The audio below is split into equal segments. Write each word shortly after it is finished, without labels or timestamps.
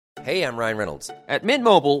Hey, I'm Ryan Reynolds. At Mint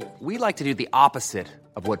Mobile, we like to do the opposite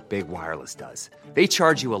of what Big Wireless does. They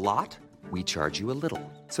charge you a lot, we charge you a little.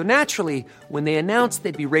 So naturally, when they announced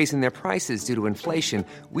they'd be raising their prices due to inflation,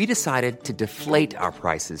 we decided to deflate our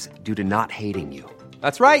prices due to not hating you.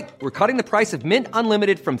 That's right. We're cutting the price of Mint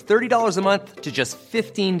Unlimited from $30 a month to just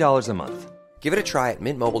 $15 a month. Give it a try at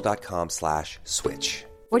mintmobile.com/switch.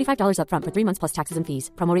 $45 up front for 3 months plus taxes and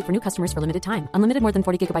fees. Promo rate for new customers for limited time. Unlimited more than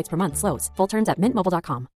 40 gigabytes per month. Slows full terms at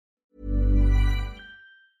mintmobile.com.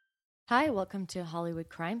 Hi, welcome to Hollywood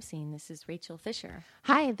Crime Scene. This is Rachel Fisher.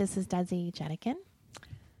 Hi, this is Desi Jenikin.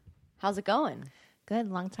 How's it going?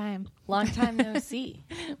 Good, long time. Long time no see.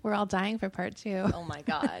 We're all dying for part 2. Oh my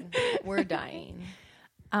God, we're dying.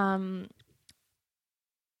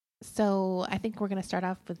 So I think we're going to start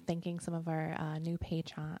off with thanking some of our new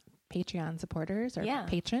Patreon supporters or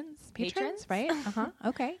patrons, right?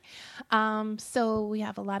 Okay. So we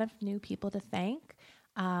have a lot of new people to thank.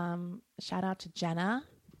 Shout out to Jenna,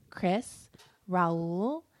 Chris,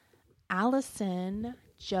 Raul, Allison,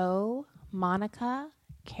 Joe, Monica,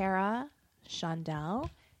 Kara, Shondell,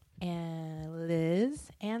 and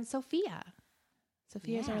Liz, and Sophia.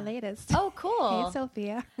 Sophia's our latest. Oh, cool. Hey,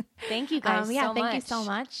 Sophia. Thank you guys so much. Thank you so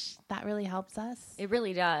much. That really helps us. It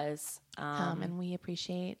really does. And we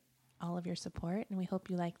appreciate all of your support, and we hope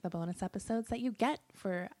you like the bonus episodes that you get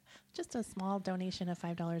for just a small donation of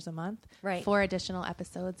 $5 a month. Right. 4 additional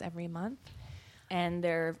episodes every month. And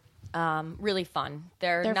they're really fun.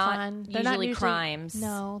 They're not fun. They're not usually crimes.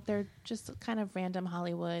 No, they're just kind of random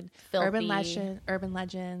Hollywood, Filthy. urban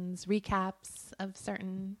legends, recaps of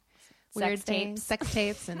certain Sex weird things, sex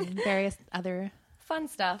tapes, and various other fun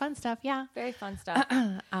stuff. Yeah. Very fun stuff.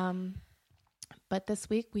 But this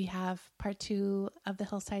week we have part 2 of the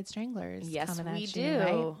Hillside Stranglers. Yes, coming we at do. You, right?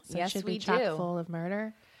 So Yes, it should we be chock do. full of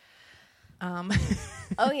murder.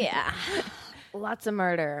 Oh yeah, lots of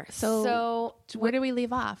murder. So where do we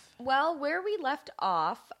leave off? Well, where we left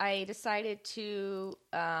off, I decided to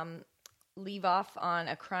leave off on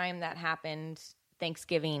a crime that happened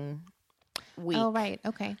Thanksgiving week. Oh, right.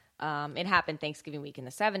 Okay. It happened Thanksgiving week in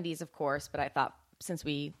the 70s, of course, but I thought since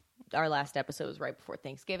our last episode was right before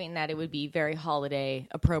Thanksgiving, that it would be very holiday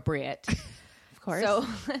appropriate. Of course. So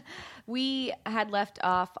we had left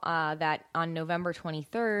off that on November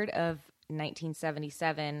 23rd of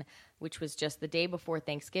 1977, which was just the day before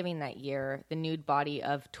Thanksgiving that year, the nude body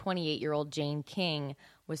of 28-year-old Jane King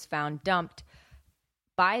was found dumped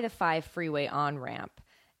by the 5 freeway on-ramp.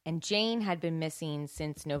 And Jane had been missing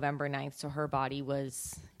since November 9th, so her body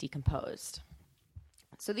was decomposed.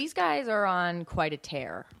 So these guys are on quite a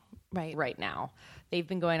tear right now. They've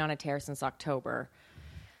been going on a tear since October.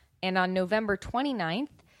 And on November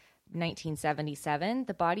 29th, 1977,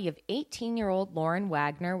 the body of 18-year-old Lauren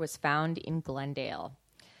Wagner was found in Glendale.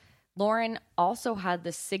 Lauren also had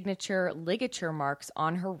the signature ligature marks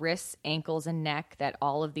on her wrists, ankles, and neck that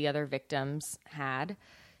all of the other victims had.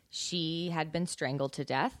 She had been strangled to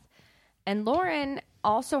death. And Lauren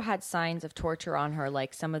also had signs of torture on her,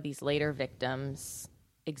 like some of these later victims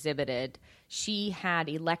exhibited. She had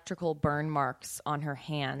electrical burn marks on her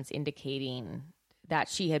hands indicating that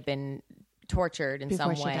she had been tortured in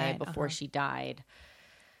some way before she died.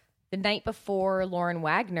 The night before, Lauren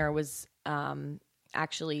Wagner was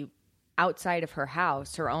actually outside of her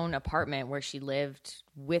house, her own apartment where she lived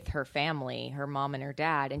with her family, her mom and her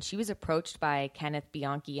dad, and she was approached by Kenneth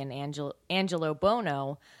Bianchi and Angelo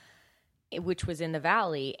Bono, which was in the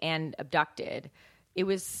valley, and abducted. It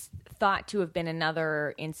was thought to have been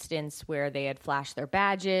another instance where they had flashed their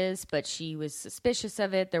badges, but she was suspicious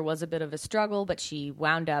of it. There was a bit of a struggle, but she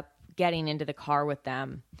wound up getting into the car with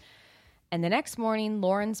them. And the next morning,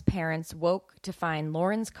 Lauren's parents woke to find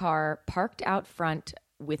Lauren's car parked out front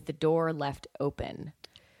with the door left open,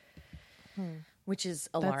 which is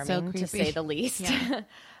alarming to say the least.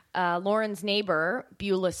 Yeah. Lauren's neighbor,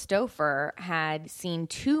 Beulah Stouffer, had seen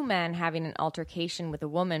 2 men having an altercation with a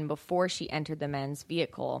woman before she entered the men's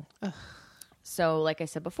vehicle. Ugh. So, like I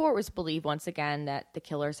said before, it was believed once again that the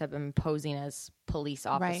killers have been posing as police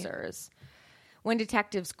officers. Right. When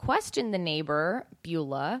detectives questioned the neighbor,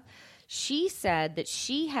 Beulah, she said that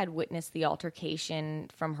she had witnessed the altercation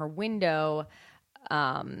from her window,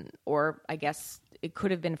 or I guess it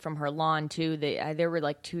could have been from her lawn too. There were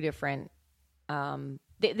like 2 different. The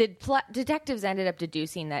detectives ended up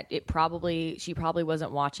deducing that she probably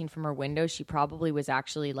wasn't watching from her window. She probably was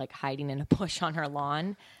actually like hiding in a bush on her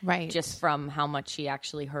lawn, right? Just from how much she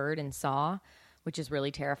actually heard and saw, which is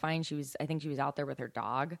really terrifying. I think she was out there with her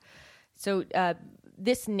dog. So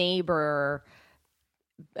this neighbor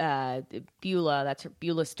Beulah, that's her,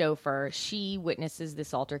 Beulah Stouffer, she witnesses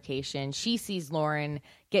this altercation. She sees Lauren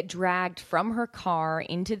get dragged from her car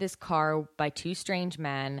into this car by two strange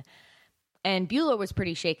men. And Beulah was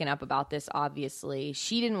pretty shaken up about this, obviously.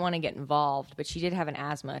 She didn't want to get involved, but she did have an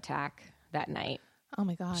asthma attack that night. Oh,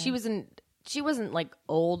 my God. She wasn't like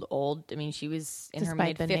old. I mean, she was in her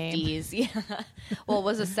mid 50s. Yeah. Well, it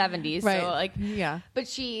was the 70s. Right. So like, yeah. But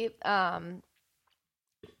she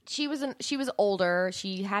was older.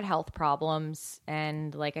 She had health problems.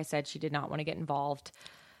 And like I said, she did not want to get involved.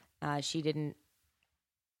 She didn't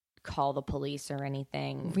call the police or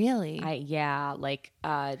anything. Really? But I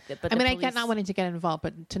get not wanting to get involved,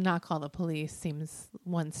 but to not call the police seems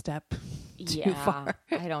one step too far.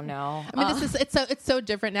 I don't know. I mean, it's so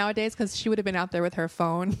different nowadays because she would have been out there with her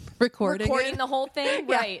phone recording the whole thing.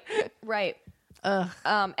 Yeah. Right.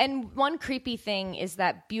 And one creepy thing is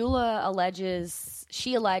that Beulah alleged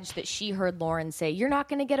that she heard Lauren say, "You're not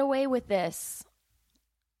going to get away with this."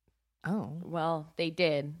 Oh. Well, they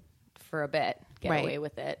did for a bit get away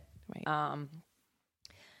with it. Right.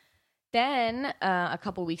 Then a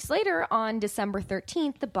couple weeks later, on December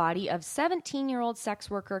 13th, the body of 17-year-old sex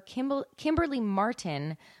worker Kimberly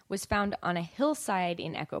Martin was found on a hillside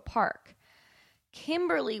in Echo Park.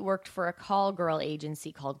 Kimberly worked for a call girl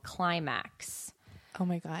agency called Climax. Oh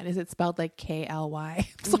my God. Is it spelled like KLY?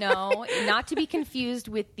 No, not to be confused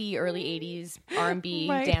with the early 80s R&B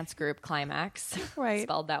dance group Climax. Right.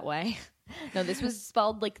 Spelled that way. No, this was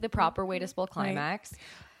spelled like the proper way to spell Climax. Right.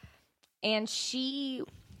 And she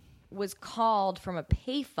was called from a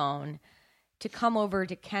payphone to come over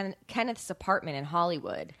to Kenneth's apartment in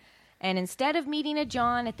Hollywood. And instead of meeting a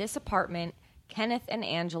John at this apartment, Kenneth and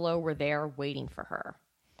Angelo were there waiting for her.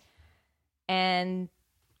 And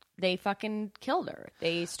they fucking killed her.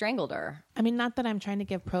 They strangled her. I mean, not that I'm trying to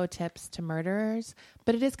give pro tips to murderers,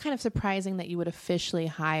 but it is kind of surprising that you would officially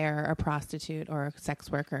hire a prostitute or a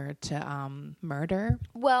sex worker to murder.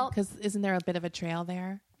 Well, because isn't there a bit of a trail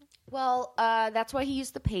there? Well, that's why he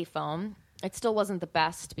used the payphone. It still wasn't the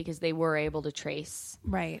best because they were able to trace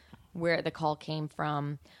where the call came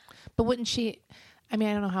from. But wouldn't she... I mean,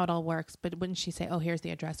 I don't know how it all works, but wouldn't she say, "Oh, here's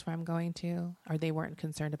the address where I'm going to"? Or they weren't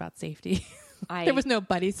concerned about safety? There was no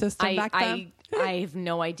buddy system back then. I have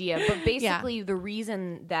no idea. But basically, the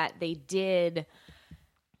reason that they did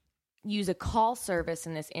use a call service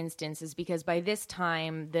in this instance is because by this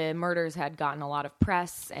time, the murders had gotten a lot of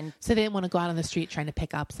press. And so they didn't want to go out on the street trying to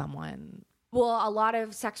pick up someone. Well, a lot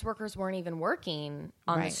of sex workers weren't even working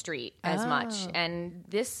on the street as much. And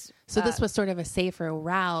this... So this was sort of a safer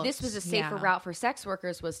route. This was a safer route for sex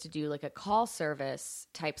workers, was to do like a call service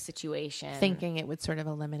type situation. Thinking it would sort of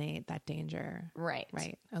eliminate that danger. Right.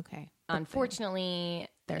 Right. Okay. Unfortunately...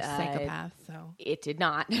 They're psychopaths, so... It did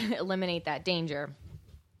not eliminate that danger.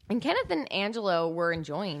 And Kenneth and Angelo were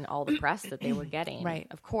enjoying all the press that they were getting. Right.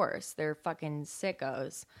 Of course. They're fucking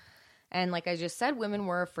sickos. And like I just said, women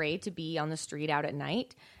were afraid to be on the street out at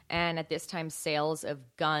night. And at this time, sales of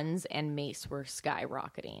guns and mace were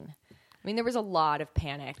skyrocketing. I mean, there was a lot of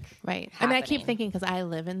panic. Right. Happening. I mean, I keep thinking, because I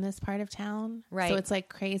live in this part of town. Right. So it's like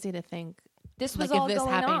crazy to think this was like all if this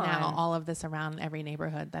going happening on. now, all of this around every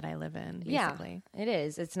neighborhood that I live in, basically. Yeah, it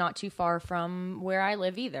is. It's not too far from where I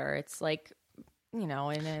live either. It's like, you know,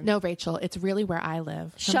 in a... No, Rachel, it's really where I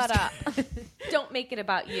live. Shut up. Don't make it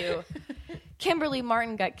about you. Kimberly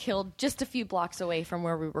Martin got killed just a few blocks away from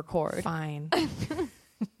where we record. Fine.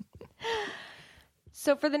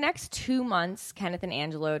 So for the next 2 months, Kenneth and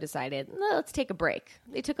Angelo decided, let's take a break.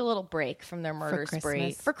 They took a little break from their murder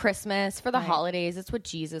spree. For Christmas, for the holidays. It's what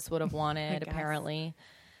Jesus would have wanted, apparently.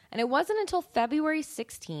 And it wasn't until February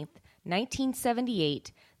 16th,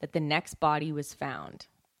 1978, that the next body was found.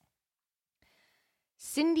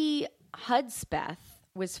 Cindy Hudspeth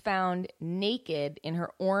was found naked in her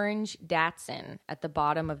orange Datsun at the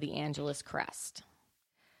bottom of the Angeles Crest.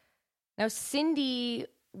 Now, Cindy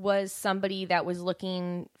was somebody that was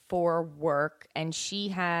looking for work, and she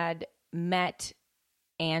had met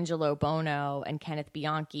Angelo Bono and Kenneth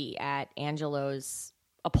Bianchi at Angelo's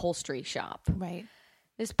upholstery shop. Right.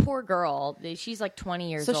 This poor girl, she's like 20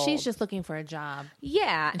 years old. So she's just looking for a job.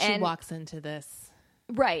 Yeah. And she walks into this...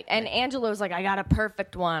 Right. And Angelo's like, I got a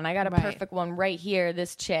perfect one. I got a perfect one right here,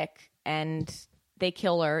 this chick. And they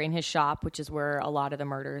kill her in his shop, which is where a lot of the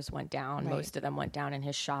murders went down. Right. Most of them went down in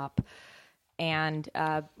his shop. And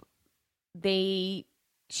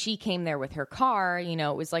she came there with her car. You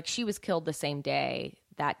know, it was like she was killed the same day,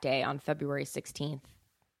 that day on February 16th,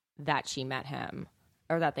 that she met him,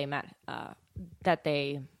 or that they met,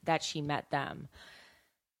 that she met them.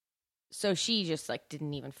 So she just like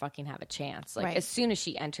didn't even fucking have a chance. Like as soon as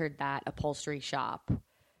she entered that upholstery shop,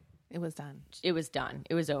 It was done. It was done.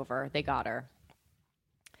 It was over. They got her.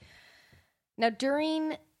 Now,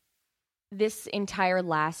 during this entire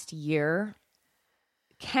last year,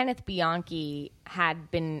 Kenneth Bianchi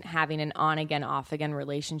had been having an on-again, off-again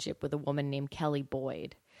relationship with a woman named Kelly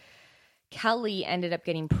Boyd. Kelly ended up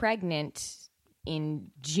getting pregnant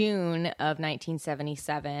in June of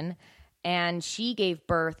 1977, and she gave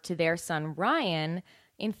birth to their son Ryan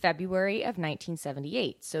in February of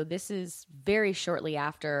 1978. So this is very shortly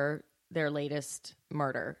after their latest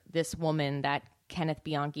murder. This woman that Kenneth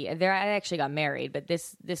Bianchi, I actually got married, but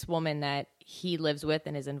this woman that he lives with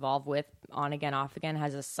and is involved with on again, off again,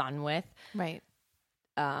 has a son with. Right.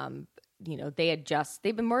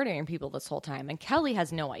 They've been murdering people this whole time. And Kelly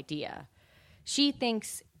has no idea. She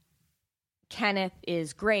thinks Kenneth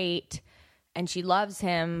is great and she loves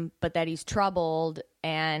him, but that he's troubled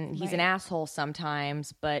and he's an asshole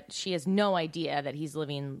sometimes, but she has no idea that he's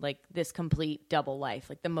living like this complete double life,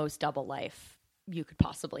 like the most double life you could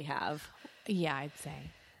possibly have. Yeah, I'd say.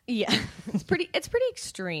 Yeah, it's pretty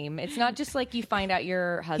extreme. It's not just like you find out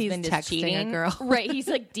your husband is cheating. A girl. Right, he's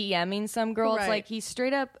like DMing some girl. Right. It's like he's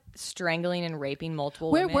straight up strangling and raping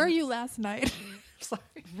multiple Where women. were you last night? Sorry.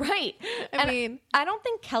 Right. I mean, I don't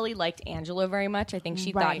think Kelly liked Angelo very much. I think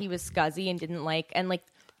she thought he was scuzzy and didn't like, and like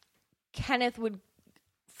Kenneth would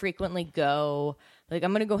frequently go like,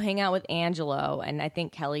 I'm going to go hang out with Angelo. And I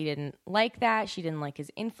think Kelly didn't like that. She didn't like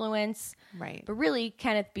his influence. Right. But really,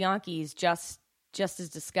 Kenneth Bianchi is just as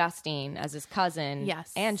disgusting as his cousin,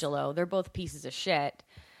 Angelo. They're both pieces of shit.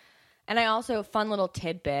 And I also, fun little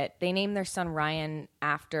tidbit, they named their son Ryan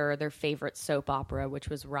after their favorite soap opera, which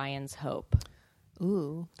was Ryan's Hope.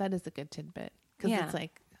 Ooh, that is a good tidbit. Because it's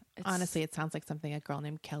like, honestly, it sounds like something a girl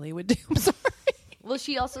named Kelly would do. I'm sorry. Well,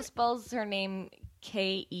 she also spells her name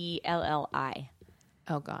Kelli.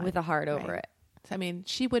 Oh, God. With a heart over it. I mean,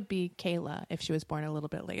 she would be Kayla if she was born a little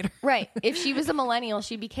bit later. Right. If she was a millennial,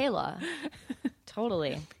 she'd be Kayla.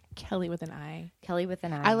 Totally. Kelly with an I. Kelly with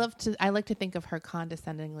an I. I like to think of her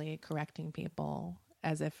condescendingly correcting people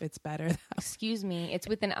as if it's better. Excuse me. It's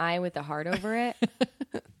with an I with a heart over it.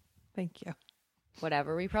 Thank you.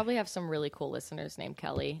 Whatever. We probably have some really cool listeners named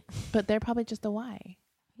Kelly. But they're probably just a Y.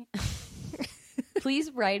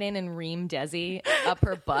 Please write in and ream Desi up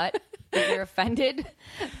her butt if you're offended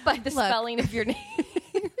by the spelling of your name.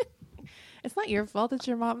 It's not your fault. It's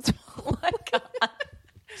your mom's fault. Oh, my God.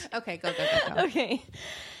 Okay, go. Okay.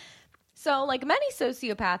 So, like many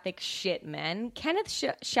sociopathic shit men,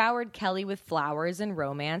 Kenneth showered Kelly with flowers and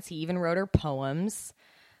romance. He even wrote her poems.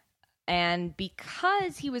 And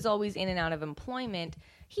because he was always in and out of employment,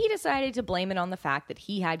 he decided to blame it on the fact that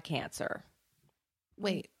he had cancer.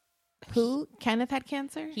 Wait. Who? Kenneth had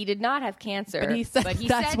cancer? He did not have cancer. But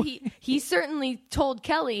he certainly told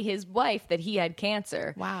Kelly, his wife, that he had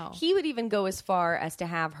cancer. Wow. He would even go as far as to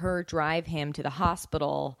have her drive him to the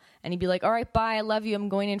hospital. And he'd be like, all right, bye. I love you. I'm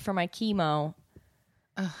going in for my chemo.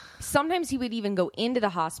 Ugh. Sometimes he would even go into the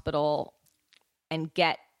hospital and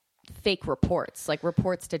get fake reports, like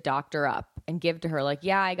reports to doctor up and give to her like,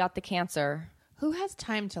 yeah, I got the cancer. Who has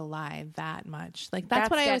time to lie that much? Like, that's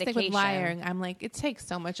what I always think with lying. I'm like, it takes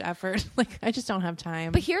so much effort. Like, I just don't have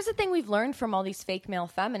time. But here's the thing we've learned from all these fake male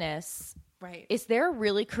feminists. Right. Is they're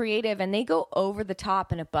really creative and they go over the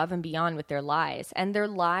top and above and beyond with their lies. And their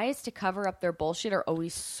lies to cover up their bullshit are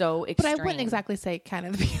always so extreme. But I wouldn't exactly say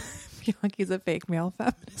Kenneth Bianchi's a fake male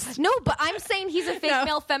feminist. No, but I'm saying he's a fake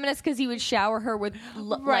male feminist because he would shower her with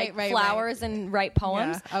flowers and write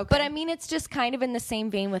poems. Yeah, okay. But I mean, it's just kind of in the same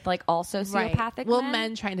vein with like all sociopathic men.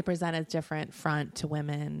 Men trying to present a different front to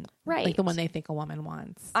women. Right. Like the one they think a woman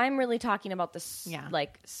wants. I'm really talking about this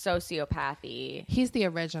like sociopathy. He's the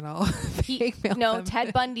original fake male feminist.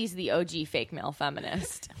 Ted Bundy's the OG fake male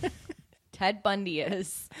feminist. Ted Bundy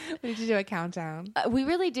is. We need to do a countdown. We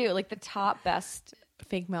really do. Like the top best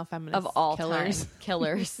fake male feminists of all killers.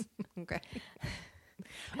 Killers. Okay.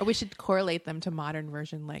 Or we should correlate them to modern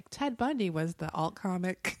version. Like Ted Bundy was the alt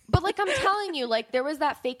comic. But like I'm telling you, like there was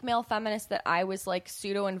that fake male feminist that I was like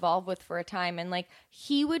pseudo involved with for a time, and like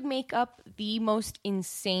he would make up the most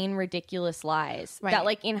insane, ridiculous lies that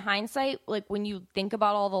like in hindsight, like when you think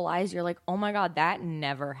about all the lies, you're like, oh my God, that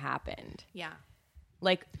never happened. Yeah.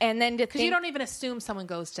 Like, and then because you don't even assume someone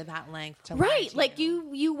goes to that length to lie to like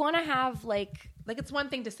you want to have like it's one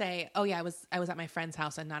thing to say, oh yeah, I was at my friend's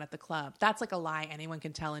house and not at the club. That's like a lie anyone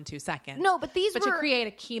can tell in 2 seconds. No, but to create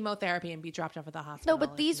a chemotherapy and be dropped off at the hospital. No,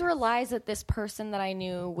 but these were lies that this person that I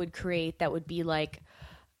knew would create that would be like,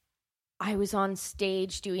 I was on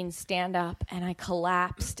stage doing stand-up and I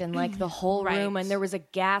collapsed and like the whole room and there was a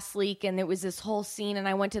gas leak and there was this whole scene and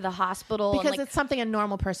I went to the hospital. Because and, it's something a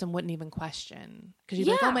normal person wouldn't even question. Because you'd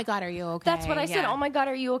be like, oh my God, are you okay? That's what I said. Oh my God,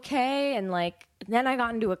 are you okay? And like, then I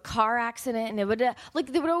got into a car accident and it would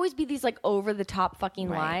like, there would always be these like over the top fucking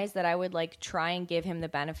lies that I would like try and give him the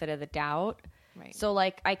benefit of the doubt. Right. So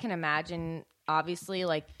like, I can imagine... Obviously,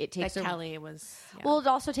 like it takes Kelly was well. It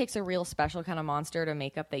also takes a real special kind of monster to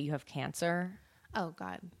make up that you have cancer. Oh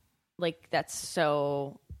God, like that's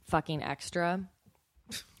so fucking extra.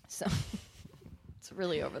 So it's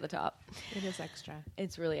really over the top. It is extra.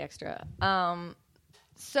 It's really extra.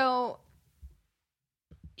 So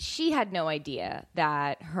she had no idea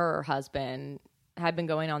that her husband had been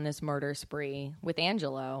going on this murder spree with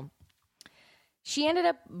Angelo. She ended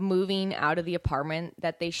up moving out of the apartment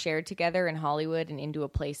that they shared together in Hollywood and into a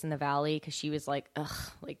place in the Valley because she was like,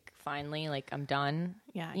 ugh, like finally, like I'm done.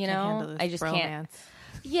 Yeah, you know, I just can't.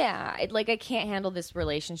 Yeah, I can't handle this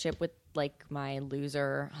relationship with like my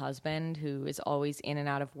loser husband who is always in and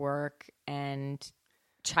out of work and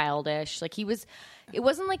childish. Like he was, it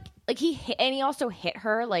wasn't like he hit, and he also hit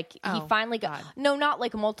her. Like he finally got not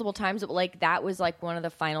like multiple times, but like that was like one of the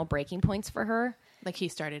final breaking points for her. Like he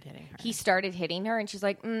started hitting her. He started hitting her, and she's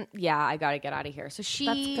like, "Yeah, I got to get out of here." So she.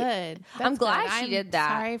 That's good. I'm glad she did that.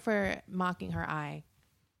 Sorry for mocking her eye.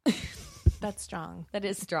 That's strong. That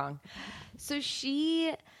is strong. So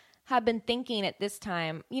she had been thinking at this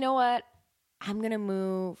time, you know what? I'm gonna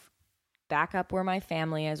move back up where my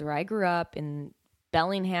family is, where I grew up in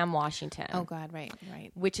Bellingham, Washington. Oh God, right.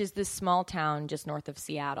 Which is this small town just north of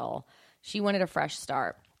Seattle. She wanted a fresh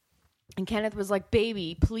start. And Kenneth was like,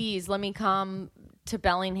 baby, please let me come to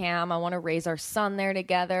Bellingham. I want to raise our son there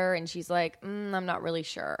together. And she's like, I'm not really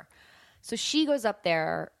sure. So she goes up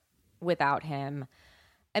there without him.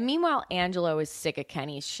 And meanwhile, Angelo is sick of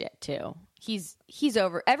Kenny's shit too. He's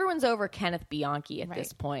over. Everyone's over Kenneth Bianchi at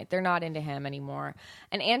this point. They're not into him anymore.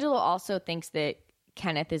 And Angelo also thinks that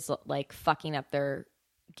Kenneth is like fucking up their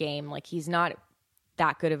game. Like he's not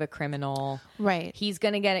that good of a criminal, right? He's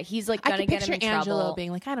gonna get it. He's like gonna get him in Angelo trouble.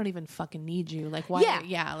 Being like, I don't even fucking need you. Like, why?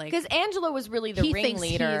 Yeah, like because Angelo was really the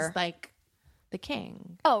ringleader. He's like the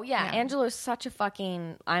king. Oh yeah, Angelo's such a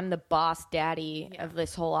fucking I'm the boss daddy of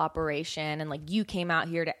this whole operation, and like you came out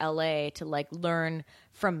here to LA to like learn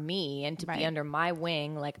from me and to be under my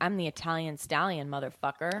wing. Like I'm the Italian stallion,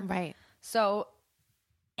 motherfucker. Right. So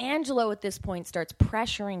Angelo at this point starts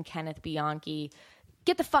pressuring Kenneth Bianchi.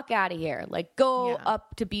 Get the fuck out of here. Like, go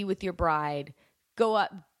up to be with your bride. Go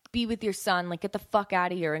up, be with your son. Like, get the fuck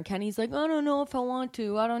out of here. And Kenny's like, I don't know if I want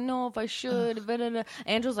to. I don't know if I should.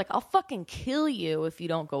 Andrew's like, I'll fucking kill you if you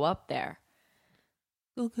don't go up there.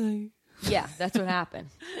 Okay. Yeah, that's what happened.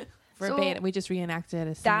 Verbatim. So, we just reenacted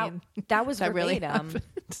a scene. That was that verbatim. Really happened.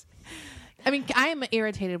 I mean, I am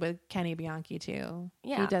irritated with Kenny Bianchi, too.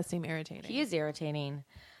 Yeah. He does seem irritating. He is irritating.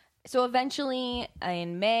 So eventually,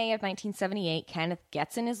 in May of 1978, Kenneth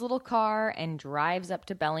gets in his little car and drives up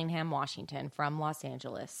to Bellingham, Washington from Los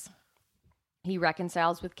Angeles. He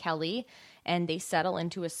reconciles with Kelly, and they settle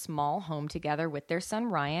into a small home together with their son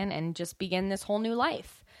Ryan and just begin this whole new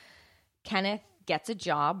life. Kenneth gets a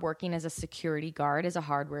job working as a security guard at a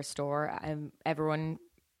hardware store. Everyone,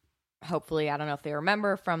 hopefully, I don't know if they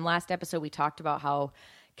remember from last episode, we talked about how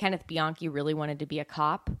Kenneth Bianchi really wanted to be a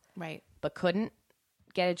cop, right, but couldn't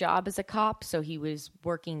get a job as a cop, so he was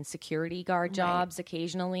working security guard jobs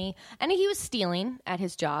occasionally, and he was stealing at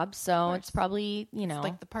his job, so it's probably, you know, it's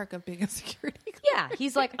like the perk of being a security guard. Yeah,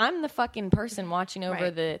 he's like, I'm the fucking person watching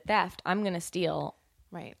over the theft, I'm gonna steal.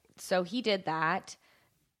 Right. So he did that,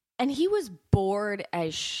 and he was bored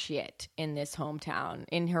as shit in this hometown,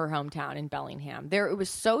 in her hometown in Bellingham. It was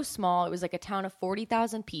so small. It was like a town of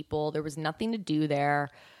 40,000 people. There was nothing to do there.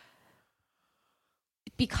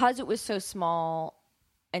 Because it was so small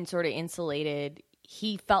and sort of insulated,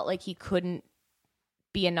 he felt like he couldn't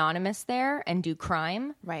be anonymous there and do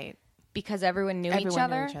crime. Right. Because everyone knew each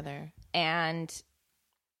other. And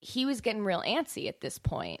he was getting real antsy at this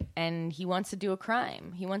point, and he wants to do a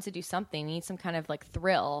crime. He wants to do something. He needs some kind of like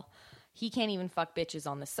thrill. He can't even fuck bitches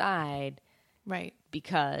on the side. Right.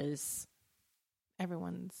 Because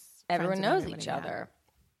everyone knows each other.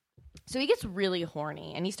 So he gets really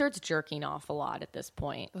horny, and he starts jerking off a lot at this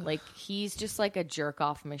point. Ugh. Like, he's just like a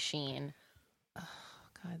jerk-off machine. Oh,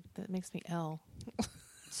 God, that makes me ill.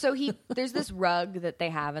 So there's this rug that they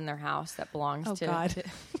have in their house that belongs to... Oh, God.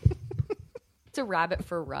 It's a rabbit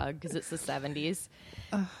fur rug, because it's the 70s.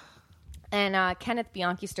 Ugh. And Kenneth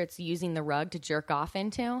Bianchi starts using the rug to jerk off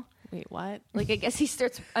into. Wait, what? Like, I guess he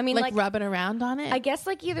starts, like rubbing around on it? I guess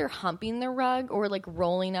like either humping the rug or like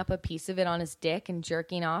rolling up a piece of it on his dick and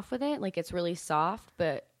jerking off with it. Like it's really soft,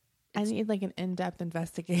 but I need like an in-depth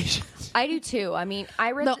investigation. I do too. I mean,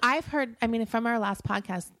 I've heard, from our last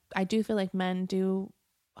podcast, I do feel like men do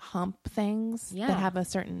hump things that have a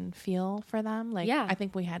certain feel for them. Like, I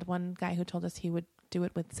think we had one guy who told us he would do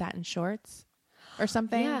it with satin shorts or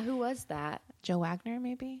something. Yeah, who was that? Joe Wagner,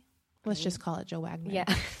 maybe? Let's just call it Joe Wagner. Yeah.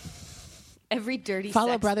 Every dirty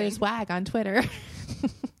Follow sex Brothers thing. Wag on Twitter.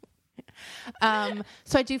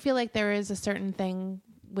 So I do feel like there is a certain thing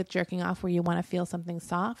with jerking off where you want to feel something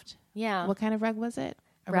soft. Yeah. What kind of rug was it?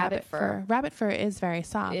 Rabbit fur. Rabbit fur is very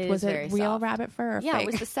soft. Was it real rabbit fur or fake? It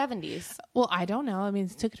was the 70s. Well, I don't know. I mean,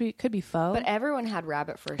 it could be faux. But everyone had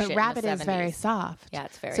rabbit fur shit rabbit in the 70s. Is very soft. Yeah,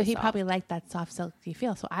 it's very soft. So he soft. probably liked that soft, silky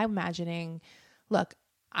feel. So I'm imagining, look,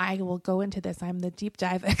 I will go into this. I'm the deep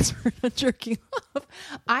dive expert on jerking off.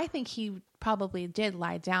 I think he probably did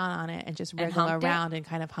lie down on it and just wriggle around and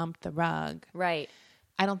kind of hump the rug. Right.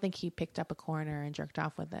 I don't think he picked up a corner and jerked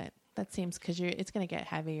off with it. That seems because it's going to get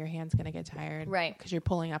heavy. Your hand's going to get tired. Right. Because you're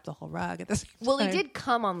pulling up the whole rug at the same time. Well, he did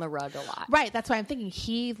come on the rug a lot. Right. That's why I'm thinking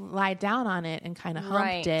he lied down on it and kind of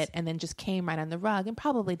humped it and then just came right on the rug and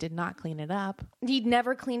probably did not clean it up. He'd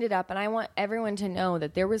never cleaned it up. And I want everyone to know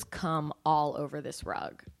that there was cum all over this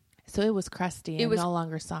rug. So it was crusty and no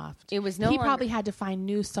longer soft. It was He probably had to find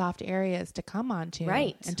new soft areas to come onto.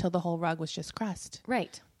 Right. Until the whole rug was just crust.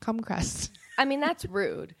 Right. Cum crust. I mean, that's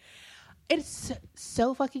rude. It's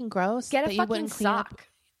so fucking gross. Get a that fucking you clean sock.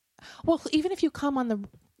 Well, even if you come on the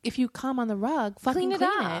rug, fucking clean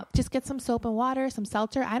it. Just get some soap and water, some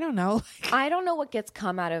seltzer. I don't know. I don't know what gets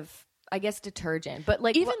cum out of, I guess, detergent, but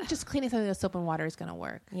like even just cleaning something with soap and water is going to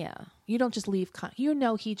work. Yeah. You don't just leave cum.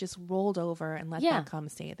 He just rolled over and let that cum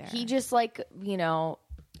stay there. He just hid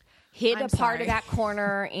a part of that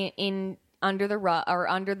corner in under the rug or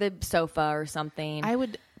under the sofa or something. I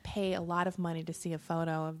would pay a lot of money to see a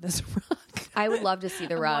photo of this rug. I would love to see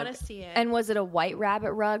the rug. I want to see it. And was it a white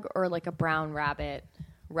rabbit rug or like a brown rabbit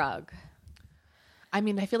rug? I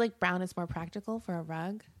mean, I feel like brown is more practical for a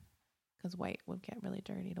rug because white would get really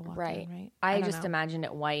dirty to walk in, right? I just imagined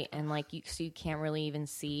it white and so you can't really even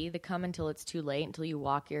see the cum until it's too late, until you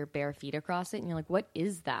walk your bare feet across it and you're like, what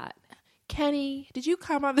is that? Kenny, did you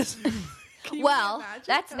come on this? Well,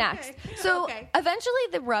 that's next. So eventually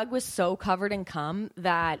the rug was so covered in cum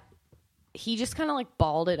that he just kind of like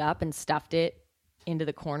balled it up and stuffed it into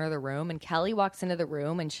the corner of the room. And Kelly walks into the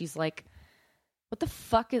room and she's like, what the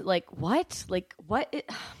fuck is what? Like what?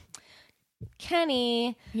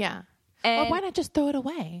 Kenny. Yeah. Well, why not just throw it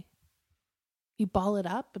away? You ball it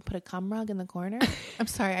up and put a cum rug in the corner? I'm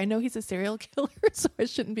sorry. I know he's a serial killer, so I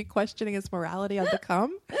shouldn't be questioning his morality on the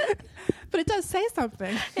cum. But it does say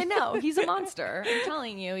something. I know. He's a monster. I'm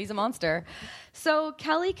telling you, he's a monster. So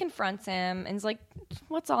Kelly confronts him and is like,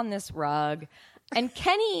 what's on this rug? And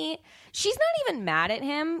Kenny, she's not even mad at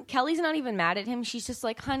him. Kelly's not even mad at him. She's just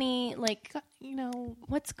like, honey, like,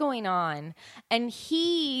 what's going on? And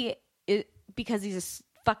he, because he's a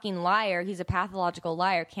fucking liar, he's a pathological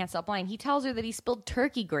liar, can't stop lying. He tells her that he spilled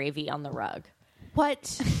turkey gravy on the rug.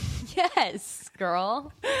 What? Yes,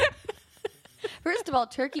 girl. First of all,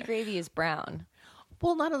 turkey gravy is brown.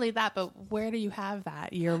 Well, not only that, but where do you have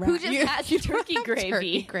that year-round? Who just has turkey gravy?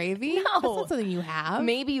 Turkey gravy? No. That's not something you have.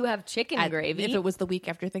 Maybe you have chicken gravy. If it was the week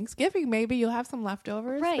after Thanksgiving, maybe you'll have some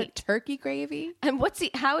leftovers. Right. But turkey gravy? And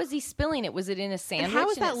how is he spilling it? Was it in a sandwich? And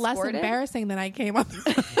how is that less embarrassing than I came up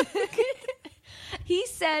with? He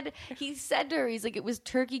said to her, he's like, it was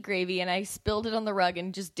turkey gravy and I spilled it on the rug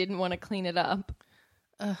and just didn't want to clean it up.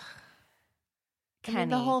 Ugh. Kenny. I mean,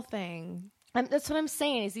 the whole thing. That's what I'm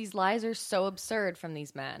saying is these lies are so absurd from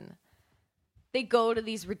these men. They go to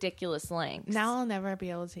these ridiculous lengths. Now I'll never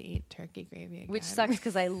be able to eat turkey gravy again. Which sucks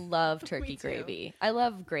because I love turkey gravy. I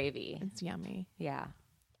love gravy. It's yummy. Yeah.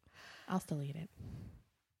 I'll still eat it.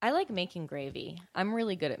 I like making gravy. I'm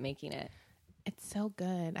really good at making it. It's so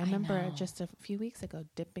good. I remember just a few weeks ago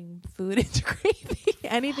dipping food into gravy.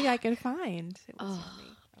 Anything I could find. It was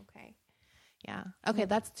yummy. Okay. Yeah. Okay,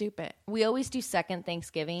 that's stupid. We always do second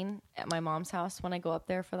Thanksgiving at my mom's house when I go up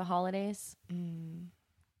there for the holidays. I'm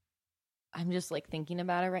just like thinking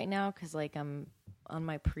about it right now because like I'm on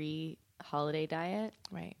my pre-holiday diet.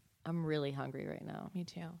 Right. I'm really hungry right now. Me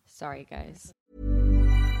too. Sorry, guys.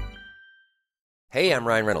 Hey, I'm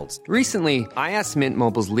Ryan Reynolds. Recently, I asked Mint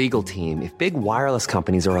Mobile's legal team if big wireless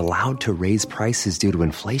companies are allowed to raise prices due to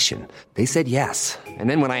inflation. They said yes. And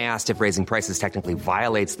then when I asked if raising prices technically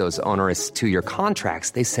violates those onerous two-year contracts,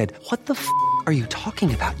 they said, what the f*** are you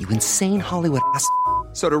talking about, you insane Hollywood ass f-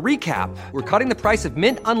 So to recap, we're cutting the price of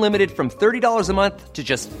Mint Unlimited from $30 a month to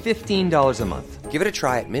just $15 a month. Give it a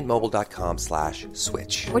try at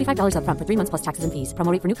mintmobile.com/switch. $45 up front for 3 months plus taxes and fees.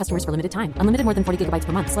 Promo rate for new customers for limited time. Unlimited more than 40 gigabytes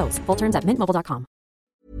per month. Slows full terms at mintmobile.com.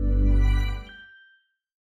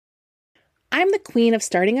 I'm the queen of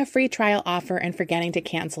starting a free trial offer and forgetting to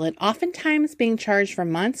cancel it, oftentimes being charged for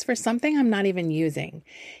months for something I'm not even using.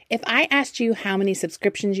 If I asked you how many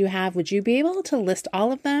subscriptions you have, would you be able to list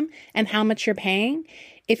all of them and how much you're paying?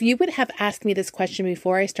 If you would have asked me this question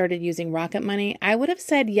before I started using Rocket Money, I would have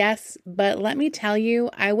said yes, but let me tell you,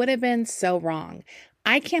 I would have been so wrong.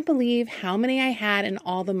 I can't believe how many I had and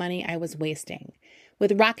all the money I was wasting.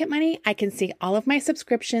 With Rocket Money, I can see all of my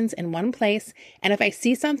subscriptions in one place, and if I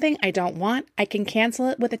see something I don't want, I can cancel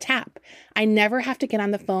it with a tap. I never have to get on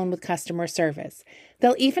the phone with customer service.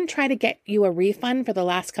 They'll even try to get you a refund for the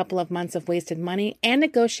last couple of months of wasted money and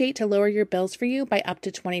negotiate to lower your bills for you by up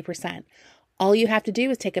to 20%. All you have to do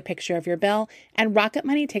is take a picture of your bill, and Rocket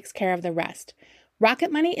Money takes care of the rest.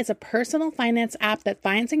 Rocket Money is a personal finance app that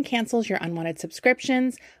finds and cancels your unwanted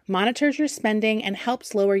subscriptions, monitors your spending, and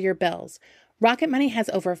helps lower your bills. Rocket Money has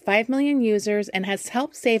over 5 million users and has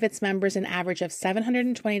helped save its members an average of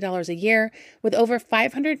 $720 a year with over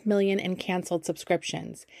 500 million in canceled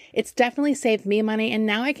subscriptions. It's definitely saved me money, and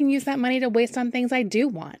now I can use that money to waste on things I do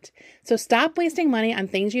want. So stop wasting money on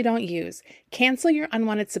things you don't use. Cancel your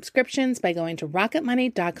unwanted subscriptions by going to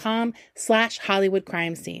rocketmoney.com/Hollywood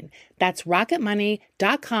crime scene. That's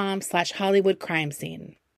rocketmoney.com/Hollywood crime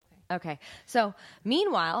scene. Okay. So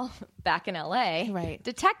meanwhile, back in LA, right,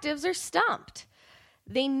 detectives are stumped.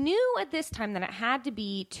 They knew at this time that it had to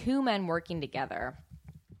be two men working together.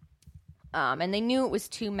 And they knew it was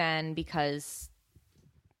two men because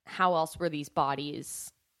how else were these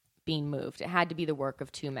bodies being moved? It had to be the work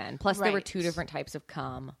of two men. Plus, there were two different types of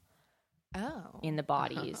cum in the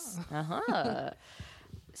bodies.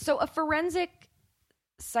 So a forensic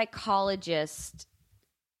psychologist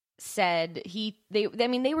said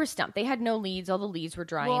they were stumped. They had no leads. All the leads were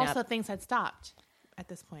drying up. Also, things had stopped at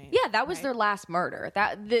this point. Yeah, that was their last murder.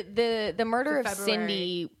 That the murder of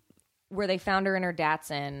Cindy, where they found her in her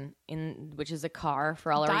Datsun, which is a car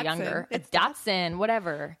for all our younger. It's Datsun,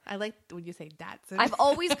 whatever. I like when you say Datsun. I've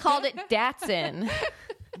always called it Datsun.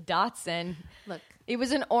 Datsun. Look, it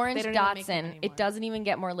was an orange Datsun. It doesn't even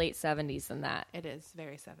get more late 70s than that. It is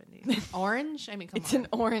very 70s. Orange? I mean, come on. It's an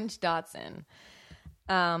orange Datsun.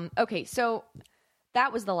 Okay, so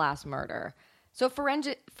that was the last murder. So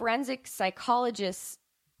forensic psychologists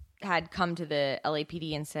had come to the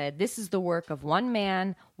LAPD and said, this is the work of one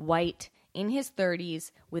man, white, in his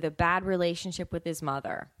 30s, with a bad relationship with his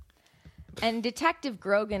mother. And Detective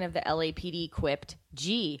Grogan of the LAPD quipped,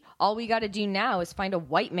 gee, all we got to do now is find a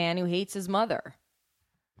white man who hates his mother.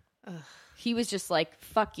 Ugh. He was just like,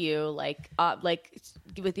 fuck you, like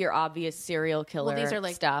with your obvious serial killer these are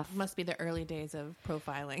stuff. Must be the early days of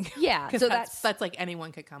profiling. Yeah. So that's like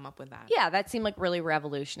anyone could come up with that. Yeah, that seemed like really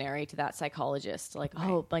revolutionary to that psychologist. Like,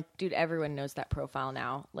 oh, like, dude, everyone knows that profile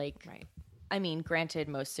now. Like, I mean, granted,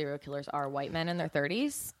 most serial killers are white men in their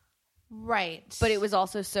 30s. Right. But it was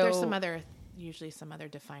also so... There's usually some other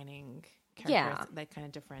defining characters that kind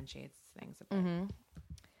of differentiates things a bit. Mm-hmm.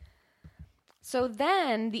 So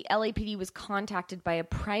then the LAPD was contacted by a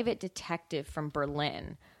private detective from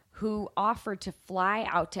Berlin who offered to fly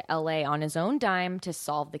out to LA on his own dime to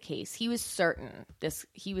solve the case. He was certain.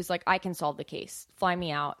 He was like, I can solve the case. Fly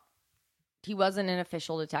me out. He wasn't an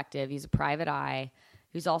official detective. He's a private eye.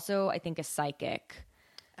 He's also, I think, a psychic.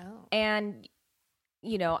 Oh. And,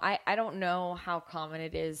 you know, I don't know how common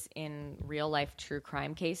it is in real life true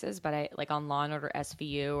crime cases, but I like on Law and Order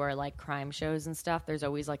SVU or like crime shows and stuff, there's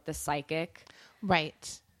always like the psychic.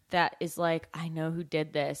 Right. That is like, I know who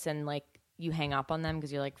did this. And like you hang up on them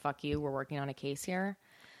because you're like, fuck you, we're working on a case here.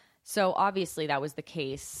 So obviously that was the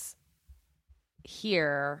case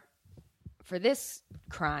here for this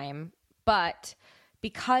crime. But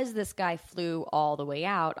because this guy flew all the way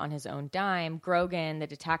out on his own dime, Grogan, the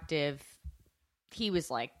detective, he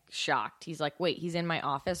was like shocked. He's like, wait, he's in my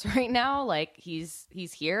office right now? Like he's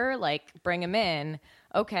here? Like bring him in.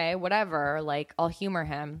 Okay, whatever. Like I'll humor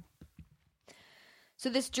him. So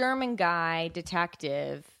this German guy,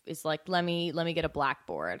 detective, is like, let me get a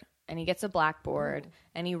blackboard. And he gets a blackboard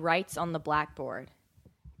and he writes on the blackboard,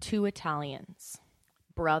 2 Italians,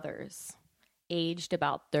 brothers, aged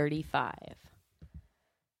about 35.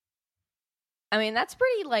 I mean, that's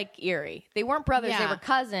pretty, like, eerie. They weren't brothers, they were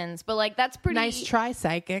cousins, but, like, that's pretty... Nice try,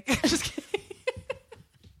 psychic. Just kidding.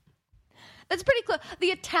 That's pretty close. The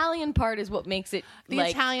Italian part is what makes it,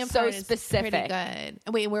 Italian so part specific. Is pretty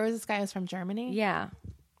good. Wait, where was this guy? He was from Germany? Yeah.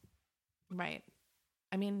 Right.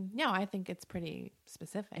 I mean, no, I think it's pretty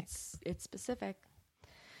specific. It's specific.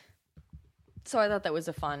 So I thought that was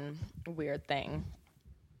a fun, weird thing.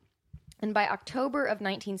 And by October of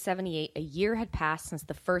 1978, a year had passed since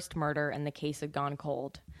the first murder and the case had gone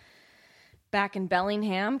cold. Back in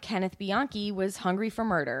Bellingham, Kenneth Bianchi was hungry for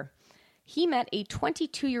murder. He met a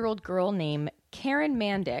 22-year-old girl named Karen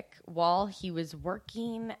Mandick while he was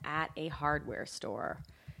working at a hardware store.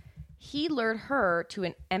 He lured her to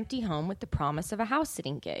an empty home with the promise of a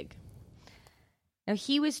house-sitting gig. Now,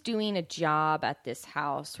 he was doing a job at this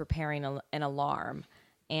house repairing an alarm,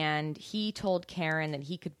 and he told Karen that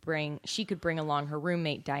she could bring along her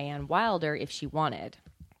roommate, Diane Wilder, if she wanted.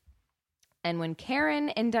 And when Karen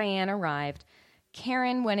and Diane arrived,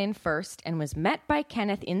 Karen went in first and was met by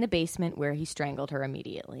Kenneth in the basement where he strangled her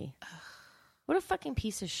immediately. What a fucking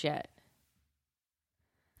piece of shit.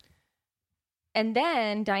 And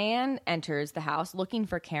then Diane enters the house looking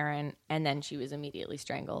for Karen, and then she was immediately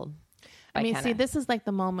strangled. I mean, Kenneth. see, this is like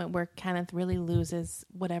the moment where Kenneth really loses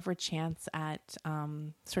whatever chance at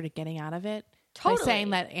sort of getting out of it. Totally. By saying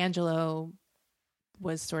that Angelo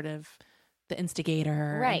was sort of the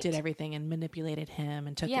instigator, right, and did everything and manipulated him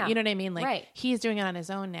and took yeah, it. You know what I mean? Like, right, he's doing it on his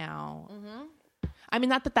own now. Mm-hmm. I mean,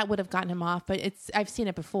 not that would have gotten him off, but I've seen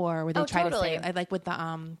it before where they try totally. to say, like with the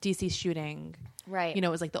DC shooting. Right. You know,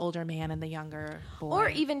 it was like the older man and the younger boy. Or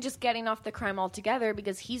even just getting off the crime altogether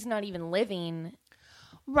because he's not even living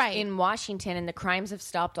right in Washington and the crimes have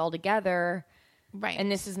stopped altogether. Right. And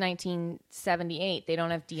this is 1978. They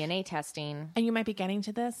don't have DNA testing. And you might be getting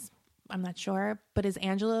to this. I'm not sure. But is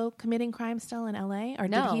Angelo committing crime still in LA? Or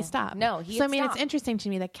No. did he stop? No, he So, had I mean, stopped. it's interesting to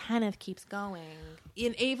me that Kenneth keeps going.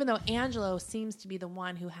 Even though Angelo seems to be the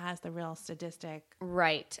one who has the real sadistic.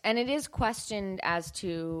 Right. And it is questioned as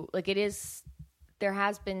to, like, it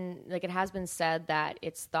has been said that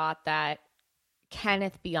it's thought that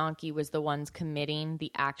Kenneth Bianchi was the ones committing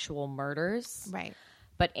the actual murders. Right.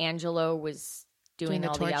 But Angelo was doing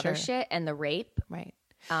all the other torture. shit and the rape. Right.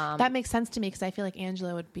 That makes sense to me because I feel like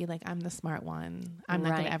Angelo would be like, I'm the smart one. I'm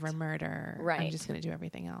not going Right. to ever murder. Right. I'm just going to do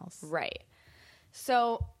everything else. Right.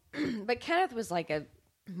 So, but Kenneth was like a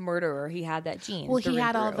murderer. He had that gene. Well, through he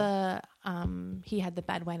had and all through. he had the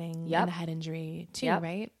bedwetting Yep. and the head injury too, Yep.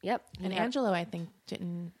 right? Yep. And Yep. Angelo, I think,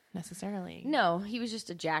 didn't necessarily. No, he was just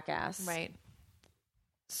a jackass. Right.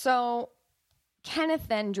 So Kenneth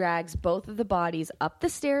then drags both of the bodies up the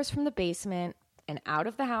stairs from the basement and out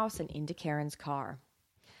of the house and into Karen's car.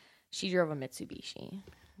 She drove a Mitsubishi,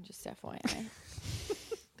 just FYI.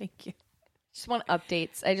 Thank you. Just want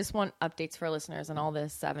updates. I just want updates for listeners on all the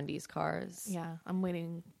 70s cars. Yeah, I'm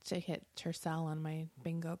waiting to hit Tercel on my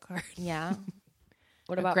bingo card. Yeah.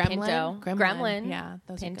 What Or about Gremlin? Pinto? Gremlin. Yeah,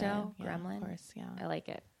 those Pinto, are good. Yeah, Gremlin. of course, yeah. I like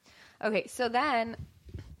it. Okay, so then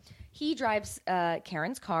he drives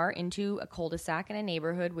Karen's car into a cul-de-sac in a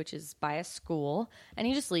neighborhood, which is by a school, and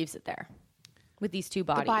he just leaves it there with these two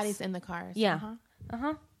bodies. The bodies in the cars. Yeah.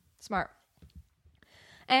 Smart.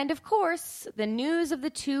 And of course, the news of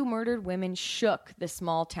the two murdered women shook the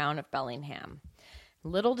small town of Bellingham.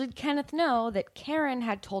 Little did Kenneth know that Karen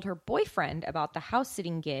had told her boyfriend about the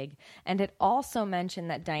house-sitting gig and had also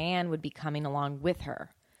mentioned that Diane would be coming along with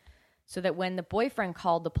her. So that when the boyfriend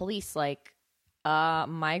called the police, like,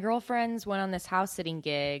 my girlfriends went on this house-sitting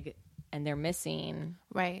gig and they're missing.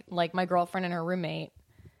 Right. Like my girlfriend and her roommate,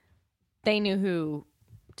 they knew who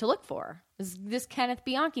to look for. This Kenneth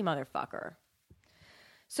Bianchi motherfucker.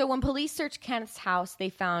 So when police searched Kenneth's house, they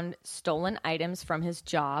found stolen items from his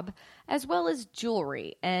job, as well as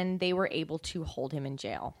jewelry, and they were able to hold him in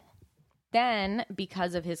jail. Then,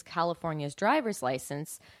 because of his California's driver's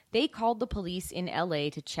license, they called the police in LA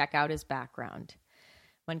to check out his background.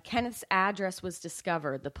 When Kenneth's address was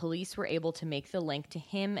discovered, the police were able to make the link to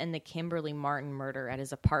him and the Kimberly Martin murder at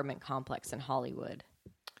his apartment complex in Hollywood.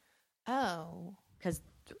 Oh. Because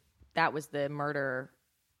that was the murder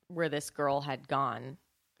where this girl had gone.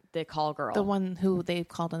 The call girl. The one who they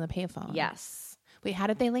called on the payphone. Yes. Wait, how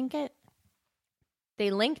did they link it?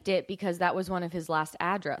 They linked it because that was one of his last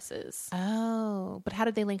addresses. Oh, but how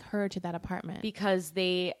did they link her to that apartment? Because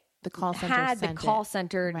they the call center had the sent call it.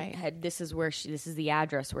 center Right. had this is the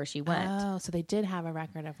address where she went. Oh, so they did have a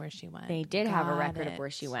record of where she went. They did have a Got record it. of where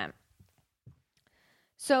she went.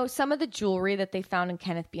 So some of the jewelry that they found in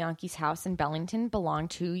Kenneth Bianchi's house in Bellington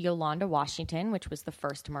belonged to Yolanda Washington, which was the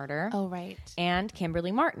first murder. Oh, right. And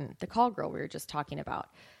Kimberly Martin, the call girl we were just talking about.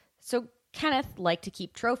 So Kenneth liked to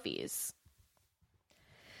keep trophies.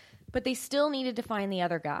 But they still needed to find the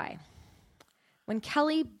other guy. When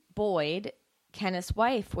Kelly Boyd, Kenneth's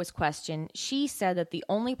wife, was questioned, she said that the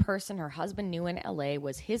only person her husband knew in LA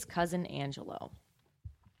was his cousin Angelo.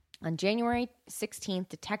 On January 16th,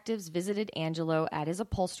 detectives visited Angelo at his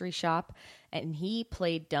upholstery shop, and he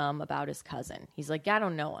played dumb about his cousin. He's like, I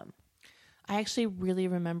don't know him. I actually really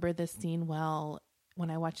remember this scene well when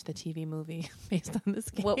I watched the TV movie based on this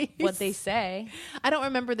case. What they say. I don't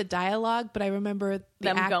remember the dialogue, but I remember the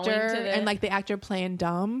Them actor going to the... and like the actor playing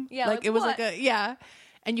dumb. Yeah, like it was what? like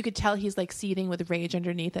and you could tell he's like seething with rage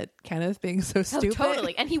underneath at Kenneth being so stupid.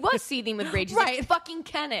 Totally. And he was seething with rage. He's right. like, fucking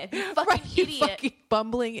Kenneth, you fucking idiot. You fucking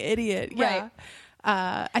bumbling idiot. Yeah.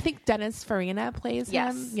 Right. I think Dennis Farina plays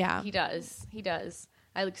him. Yeah. He does. Because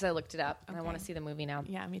I looked it up and I want to see the movie now.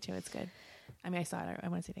 Yeah, me too. It's good. I mean, I saw it. I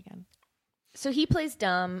want to see it again. So he plays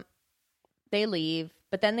dumb. They leave,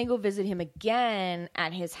 but then they go visit him again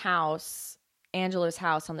at his house, Angelo's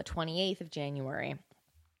house, on the 28th of January.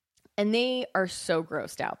 And they are so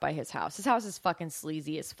grossed out by his house. His house is fucking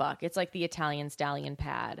sleazy as fuck. It's like the Italian stallion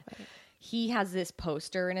pad. Right. He has this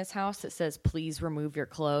poster in his house that says, please remove your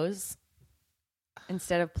clothes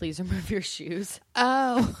instead of please remove your shoes.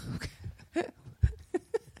 Oh.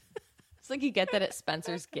 It's like you get that at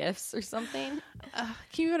Spencer's Gifts or something. Can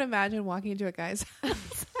you even imagine walking into a guy's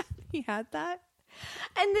house? He had that?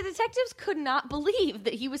 And the detectives could not believe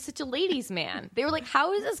that he was such a ladies' man. They were like,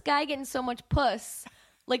 how is this guy getting so much puss?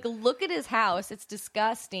 Like, look at his house. It's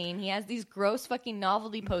disgusting. He has these gross fucking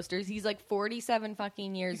novelty posters. He's like 47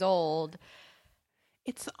 fucking years old.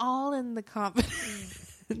 It's all in the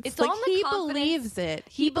confidence. It's like all in the he confidence. Believes it.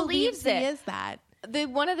 He believes it. He is that.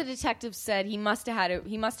 One of the detectives said he must have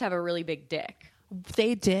a really big dick.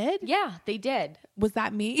 They did? Yeah, they did. Was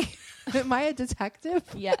that me? Am I a detective?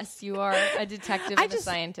 Yes, you are a detective and a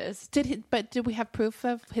scientist. Did we have proof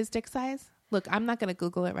of his dick size? Look, I'm not going to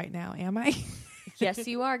Google it right now, am I? Yes,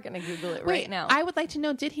 you are going to Google it right now. I would like to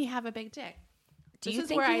know, did he have a big dick? Do you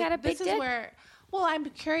think he had a big dick? Well, I'm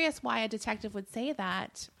curious why a detective would say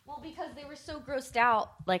that. Well, because they were so grossed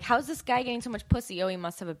out. Like, how's this guy getting so much pussy? Oh, he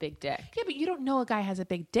must have a big dick. Yeah, but you don't know a guy has a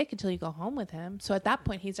big dick until you go home with him. So at that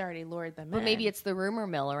point, he's already lured them in. But maybe it's the rumor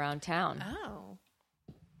mill around town. Oh.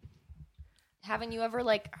 Haven't you ever,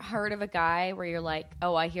 like, heard of a guy where you're like,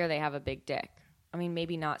 oh, I hear they have a big dick? I mean,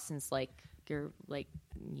 maybe not since, like, you're, like,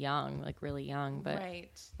 young, like, really young, but right.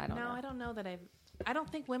 I don't know. No, I don't know that I don't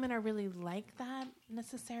think women are really like that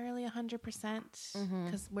necessarily 100%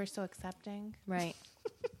 because we're so accepting. Right.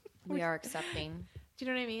 We are accepting. Do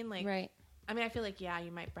you know what I mean? Like, right. I mean, I feel like, yeah,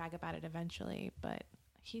 you might brag about it eventually, but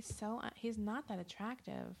he's not that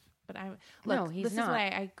attractive. But this is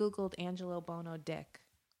why I Googled Angelo Bono dick.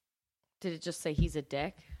 Did it just say he's a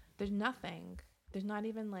dick? There's nothing. There's not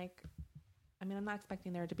even like, I mean, I'm not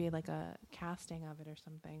expecting there to be like a casting of it or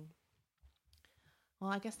something.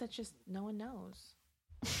 Well, I guess that's just no one knows.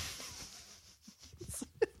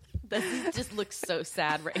 That just looks so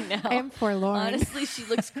sad right now. I am forlorn. Honestly, she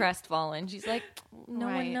looks crestfallen. She's like, no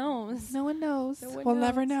one knows. No one knows. We'll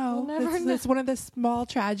never know. It's one of the small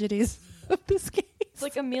tragedies of this case. It's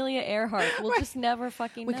like Amelia Earhart. We'll just never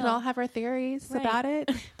fucking know. We can all have our theories about it.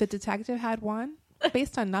 The detective had one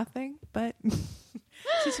based on nothing, but...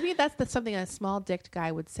 So to me, that's something a small-dicked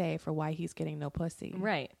guy would say for why he's getting no pussy.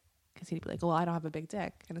 Right. Because he'd be like, well, I don't have a big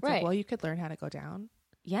dick. And it's like, well, you could learn how to go down.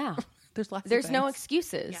 Yeah. There's no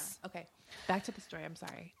excuses. Yeah. Okay. Back to the story. I'm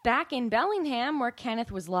sorry. Back in Bellingham, where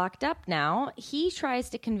Kenneth was locked up now, he tries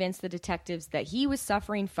to convince the detectives that he was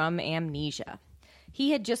suffering from amnesia.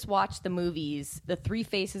 He had just watched the movies The Three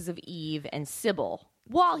Faces of Eve and Sybil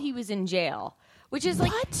while he was in jail. Which is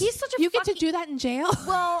like, he's such a get to do that in jail?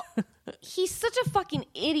 Well, he's such a fucking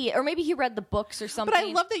idiot. Or maybe he read the books or something. But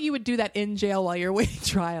I love that you would do that in jail while you're waiting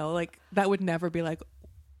trial. Like, that would never be like,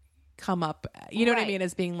 come up. You know what I mean?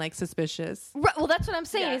 As being like suspicious. Right. Well, that's what I'm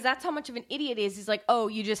saying is that's how much of an idiot he is. He's like, oh,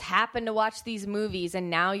 you just happen to watch these movies and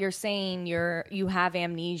now you're saying you have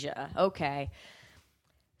amnesia. Okay.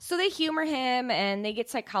 So they humor him and they get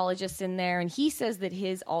psychologists in there. And he says that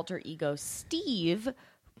his alter ego, Steve,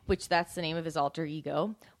 which that's the name of his alter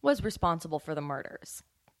ego, was responsible for the murders.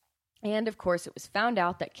 And, of course, it was found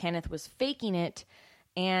out that Kenneth was faking it,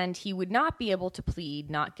 and he would not be able to plead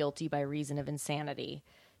not guilty by reason of insanity.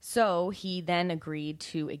 So he then agreed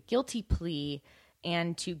to a guilty plea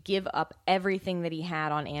and to give up everything that he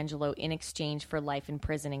had on Angelo in exchange for life in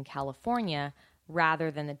prison in California rather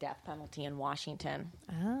than the death penalty in Washington.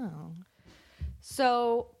 Oh.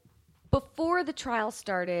 So... before the trial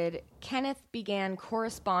started, Kenneth began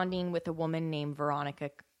corresponding with a woman named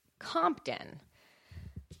Veronica Compton.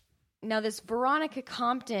 Now, this Veronica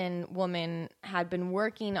Compton woman had been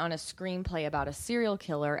working on a screenplay about a serial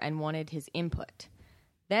killer and wanted his input.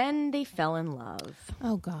 Then they fell in love.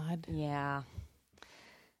 Oh, God. Yeah.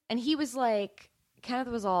 And he was like, Kenneth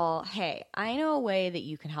was all, hey, I know a way that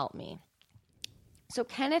you can help me. So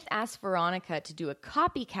Kenneth asked Veronica to do a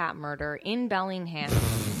copycat murder in Bellingham.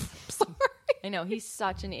 Sorry. I know, he's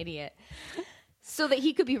such an idiot. So that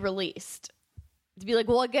he could be released. To be like,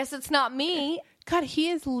 well, I guess it's not me. God, he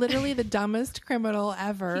is literally the dumbest criminal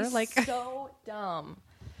ever. He's so dumb.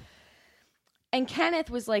 And Kenneth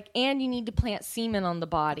was like, and you need to plant semen on the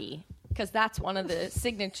body because that's one of the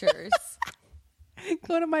signatures.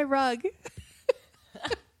 Go to my rug.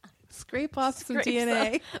 Scrape off some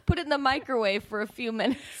DNA. Put it in the microwave for a few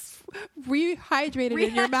minutes. Rehydrate it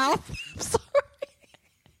in your mouth. I'm sorry.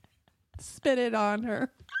 Spit it on her.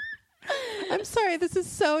 I'm sorry. This is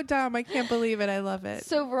so dumb. I can't believe it. I love it.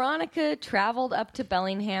 So Veronica traveled up to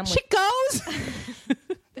Bellingham. She goes.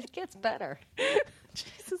 It gets better.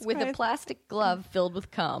 Jesus with Christ. a plastic glove filled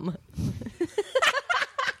with cum.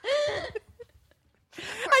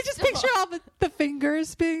 I just picture all the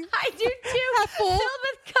fingers being. I do too. Full. Filled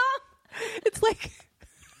with cum. It's like,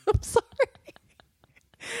 I'm sorry.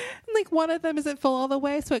 And like one of them isn't full all the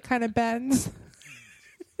way, so it kind of bends.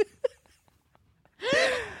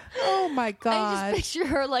 Oh my God. I just picture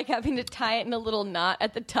her like having to tie it in a little knot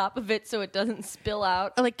at the top of it so it doesn't spill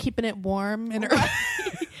out. Or like keeping it warm in her.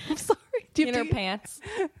 I'm sorry. In her pants.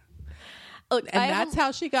 Look, and that's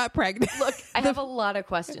how she got pregnant. Look, I have a lot of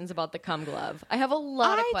questions about the cum glove. I have a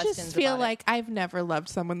lot of questions. I just feel like I've never loved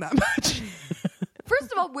someone that much.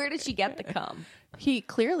 First of all, where did she get the cum? He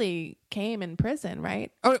clearly came in prison,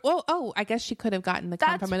 right? Oh, I guess she could have gotten the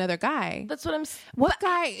cum from another guy. That's what I'm. What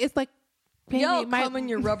guy is like? Yo, cum in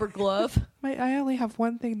your rubber glove. I only have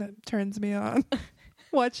one thing that turns me on: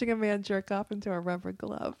 watching a man jerk off into a rubber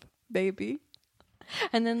glove, baby.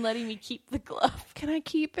 And then letting me keep the glove. Can I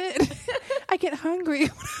keep it? I get hungry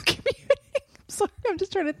when I'm commuting. I'm sorry. I'm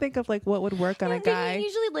just trying to think of like what would work on a guy.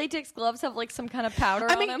 Usually latex gloves have like some kind of powder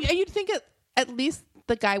on them. You'd think at least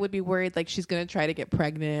the guy would be worried like she's going to try to get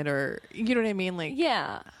pregnant or, you know what I mean? Like,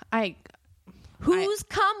 yeah. Whose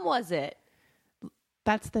cum was it?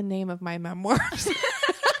 That's the name of my memoirs.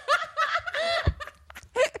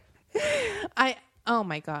 Oh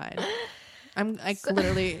my God. I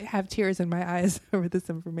literally have tears in my eyes over this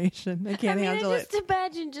information. I can't handle it. Just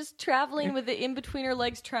imagine just traveling with it in between her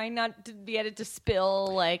legs, trying not to get it to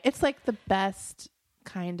spill. Like it's like the best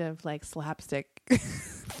kind of like slapstick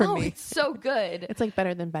for me. It's so good. It's like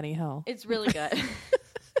better than Benny Hill. It's really good.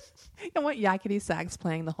 I want yakety sax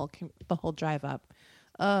playing the whole drive up.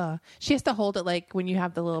 She has to hold it like when you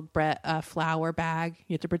have the little flour bag.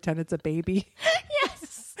 You have to pretend it's a baby.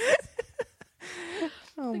 Yes.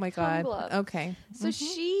 Oh my God. Glove. Okay. So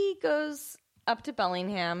she goes up to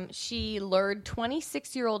Bellingham. She lured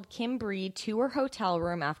 26-year-old Kim Breed to her hotel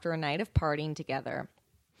room after a night of partying together.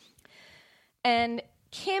 And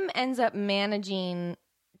Kim ends up managing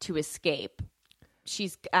to escape.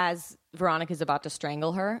 As Veronica's about to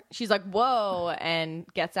strangle her, she's like, whoa, and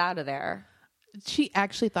gets out of there. She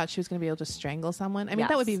actually thought she was going to be able to strangle someone. I mean,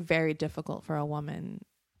 that would be very difficult for a woman,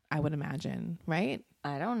 I would imagine, right?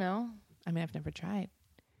 I don't know. I mean, I've never tried.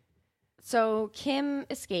 So Kim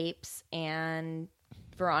escapes and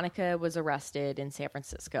Veronica was arrested in San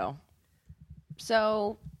Francisco.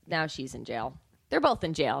 So now she's in jail. They're both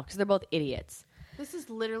in jail because they're both idiots. This is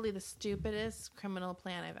literally the stupidest criminal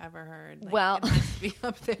plan I've ever heard. Well, it has to be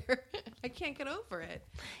up there. I can't get over it.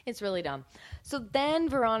 It's really dumb. So then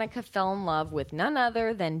Veronica fell in love with none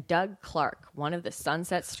other than Doug Clark, one of the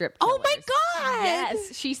Sunset Strip killers. Oh my God!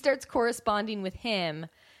 Yes. She starts corresponding with him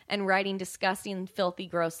and writing disgusting, filthy,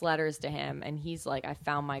 gross letters to him. And he's like, I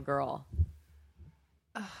found my girl.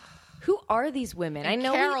 Who are these women? And I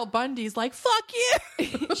know Carol Bundy's like, fuck you.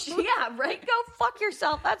 Yeah, right? Go fuck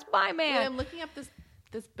yourself. That's my man. Wait, I'm looking up this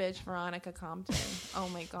bitch, Veronica Compton. Oh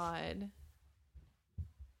my God.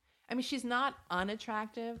 I mean, she's not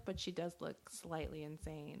unattractive, but she does look slightly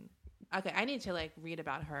insane. Okay, I need to like read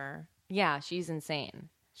about her. Yeah, she's insane.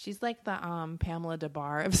 She's like the Pamela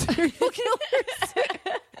DeBar of serial killers.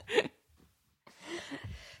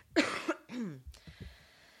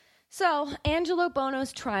 So, Angelo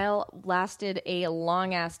Bono's trial lasted a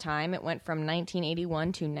long-ass time. It went from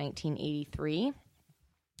 1981 to 1983.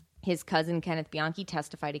 His cousin, Kenneth Bianchi,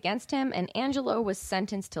 testified against him, and Angelo was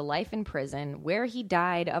sentenced to life in prison, where he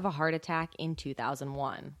died of a heart attack in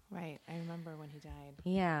 2001. Right. I remember when he died.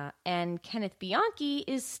 Yeah. And Kenneth Bianchi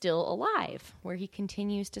is still alive, where he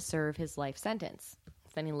continues to serve his life sentence.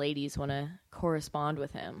 If any ladies want to correspond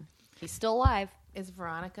with him, he's still alive. Is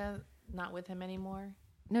Veronica not with him anymore?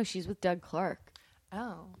 No, she's with Doug Clark.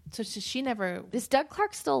 Oh. So she never... Is Doug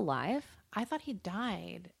Clark still alive? I thought he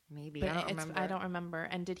died. Maybe. I don't remember.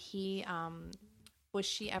 And did he... was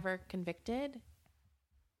she ever convicted?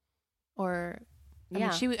 Or... I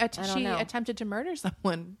mean, she attempted to murder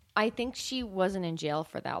someone. I think she wasn't in jail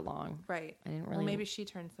for that long. Right. I didn't really. Well, maybe she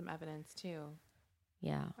turned some evidence too.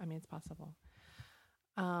 Yeah. I mean, it's possible.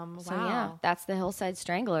 So wow. yeah, that's the Hillside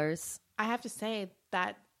Stranglers. I have to say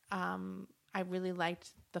that I really liked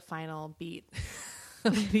the final beat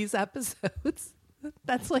of these episodes.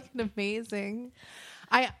 That's like an amazing.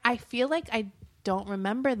 I feel like I don't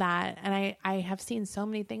remember that, and I have seen so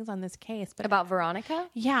many things on this case, but about Veronica.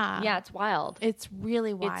 Yeah, it's wild. It's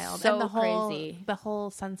really wild. It's so and crazy. The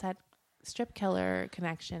whole Sunset Strip killer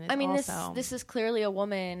connection. I mean, this is clearly a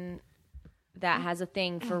woman that has a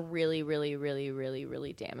thing for really, really, really, really,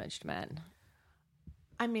 really damaged men.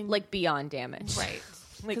 I mean, like beyond damage, right?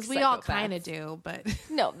 Because we all kind of do, but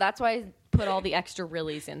no, that's why I put all the extra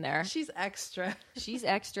reallys in there. She's extra. She's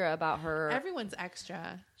extra about her. Everyone's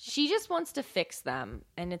extra. She just wants to fix them,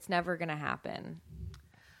 and it's never going to happen.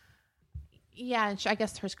 Yeah, and I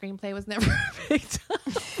guess her screenplay was never picked up.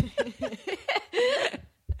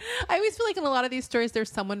 I always feel like in a lot of these stories,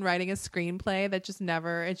 there's someone writing a screenplay that just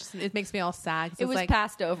never. It makes me all sad. It was like,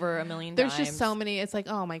 passed over a million times. There's just so many. It's like,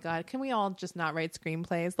 oh my god, can we all just not write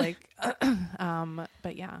screenplays? Like,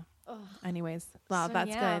 but yeah. Anyways, wow, so,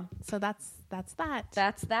 that's good. So that's that.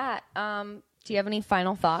 That's that. Do you have any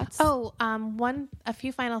final thoughts? Oh, a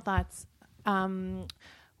few final thoughts.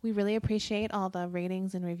 We really appreciate all the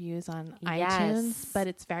ratings and reviews on iTunes, but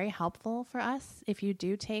it's very helpful for us. If you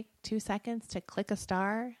do take 2 seconds to click a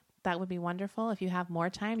star, that would be wonderful. If you have more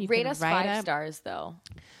time, you rate can us 5 stars, though.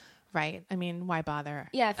 Right. I mean, why bother?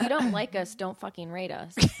 Yeah, if you don't like us, don't fucking rate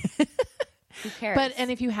us. Who cares? And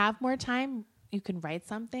if you have more time, you can write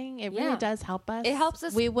something. It really does help us. It helps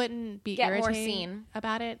us. We wouldn't be get irritated more seen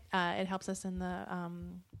about it. It helps us in the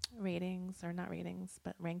ratings, or not ratings,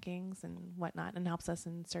 but rankings and whatnot, and helps us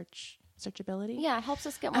in searchability. Yeah, it helps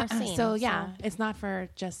us get more seen. So it's not for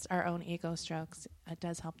just our own ego strokes. It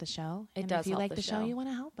does help the show. It does. If you help like the show, you want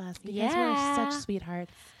to help us because we're such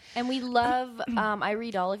sweethearts. And we love. I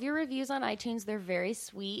read all of your reviews on iTunes. They're very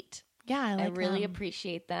sweet. Yeah, I really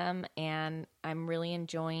appreciate them, and I'm really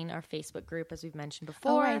enjoying our Facebook group, as we've mentioned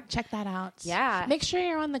before. Oh, right. Check that out. Yeah. Make sure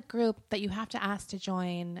you're on the group that you have to ask to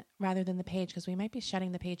join rather than the page, because we might be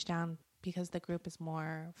shutting the page down because the group is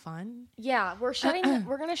more fun. Yeah, we're shutting.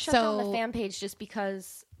 We're going to shut down the fan page just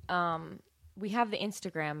because we have the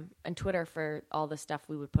Instagram and Twitter for all the stuff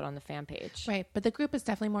we would put on the fan page. Right, but the group is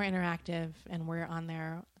definitely more interactive, and we're on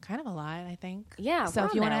there kind of a lot, I think. Yeah, so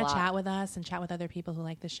if you want to chat with us and chat with other people who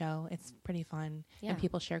like the show, it's pretty fun. Yeah. And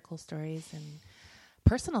people share cool stories and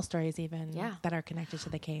personal stories even that are connected to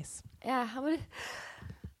the case. Yeah, how many...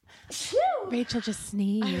 Rachel just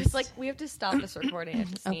sneezed. I was like, we have to stop this recording. I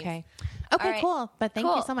just sneezed. Okay, right. cool. But thank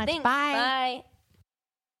you so much. Thanks. Bye. Bye.